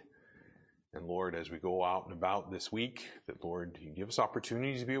tonight. And Lord, as we go out and about this week, that Lord, you give us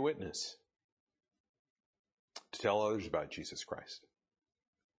opportunities to be a witness, to tell others about Jesus Christ.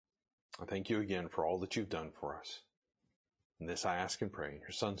 I thank you again for all that you've done for us. And this I ask and pray in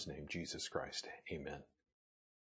your Son's name, Jesus Christ. Amen.